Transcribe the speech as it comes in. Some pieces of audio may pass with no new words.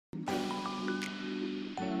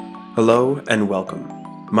Hello and welcome.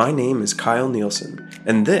 My name is Kyle Nielsen,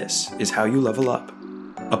 and this is How You Level Up,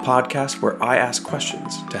 a podcast where I ask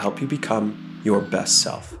questions to help you become your best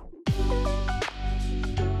self.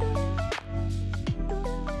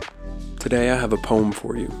 Today I have a poem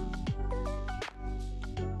for you.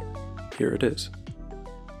 Here it is.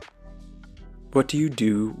 What do you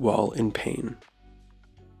do while in pain?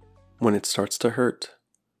 When it starts to hurt,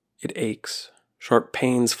 it aches, sharp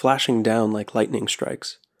pains flashing down like lightning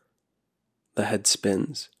strikes. The head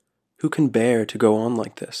spins. Who can bear to go on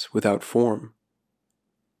like this without form?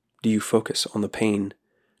 Do you focus on the pain?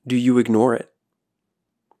 Do you ignore it?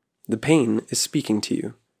 The pain is speaking to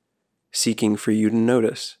you, seeking for you to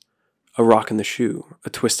notice. A rock in the shoe, a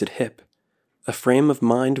twisted hip, a frame of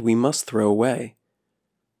mind we must throw away.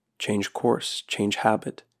 Change course, change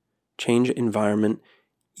habit, change environment,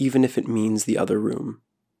 even if it means the other room.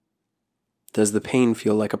 Does the pain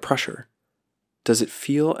feel like a pressure? Does it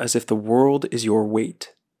feel as if the world is your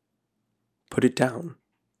weight? Put it down.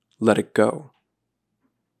 Let it go.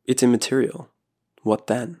 It's immaterial. What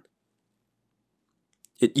then?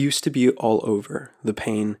 It used to be all over, the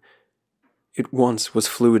pain. It once was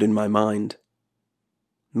fluid in my mind.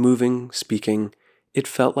 Moving, speaking, it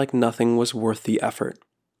felt like nothing was worth the effort,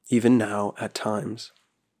 even now at times.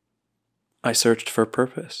 I searched for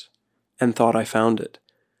purpose, and thought I found it.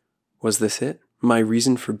 Was this it? My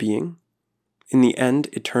reason for being? In the end,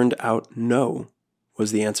 it turned out no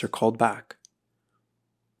was the answer called back.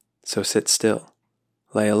 So sit still,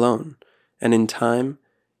 lay alone, and in time,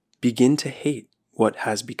 begin to hate what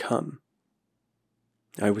has become.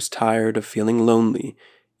 I was tired of feeling lonely.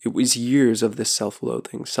 It was years of this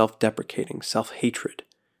self-loathing, self-deprecating, self-hatred.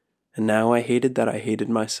 And now I hated that I hated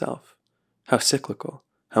myself. How cyclical,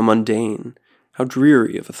 how mundane, how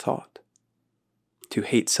dreary of a thought. To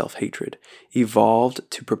hate self-hatred evolved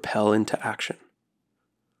to propel into action.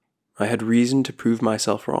 I had reason to prove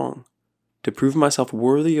myself wrong, to prove myself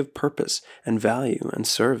worthy of purpose and value and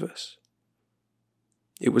service.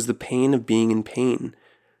 It was the pain of being in pain,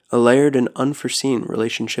 a layered and unforeseen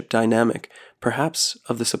relationship dynamic, perhaps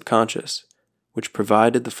of the subconscious, which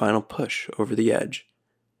provided the final push over the edge.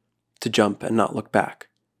 To jump and not look back,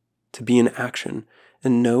 to be in action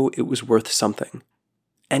and know it was worth something,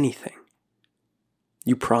 anything.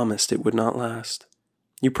 You promised it would not last.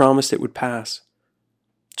 You promised it would pass.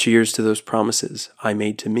 Cheers to those promises I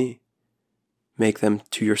made to me. Make them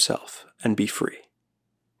to yourself and be free.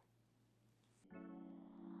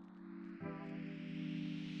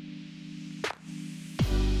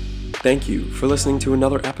 Thank you for listening to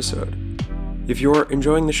another episode. If you're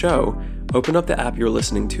enjoying the show, open up the app you're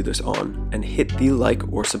listening to this on and hit the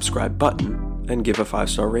like or subscribe button and give a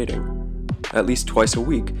 5-star rating. At least twice a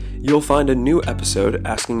week, you'll find a new episode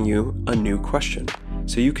asking you a new question,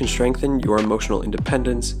 so you can strengthen your emotional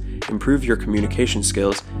independence, improve your communication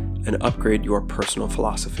skills, and upgrade your personal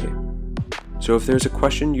philosophy. So if there's a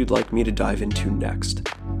question you'd like me to dive into next,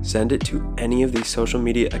 send it to any of these social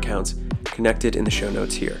media accounts connected in the show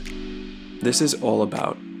notes here. This is all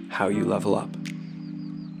about how you level up.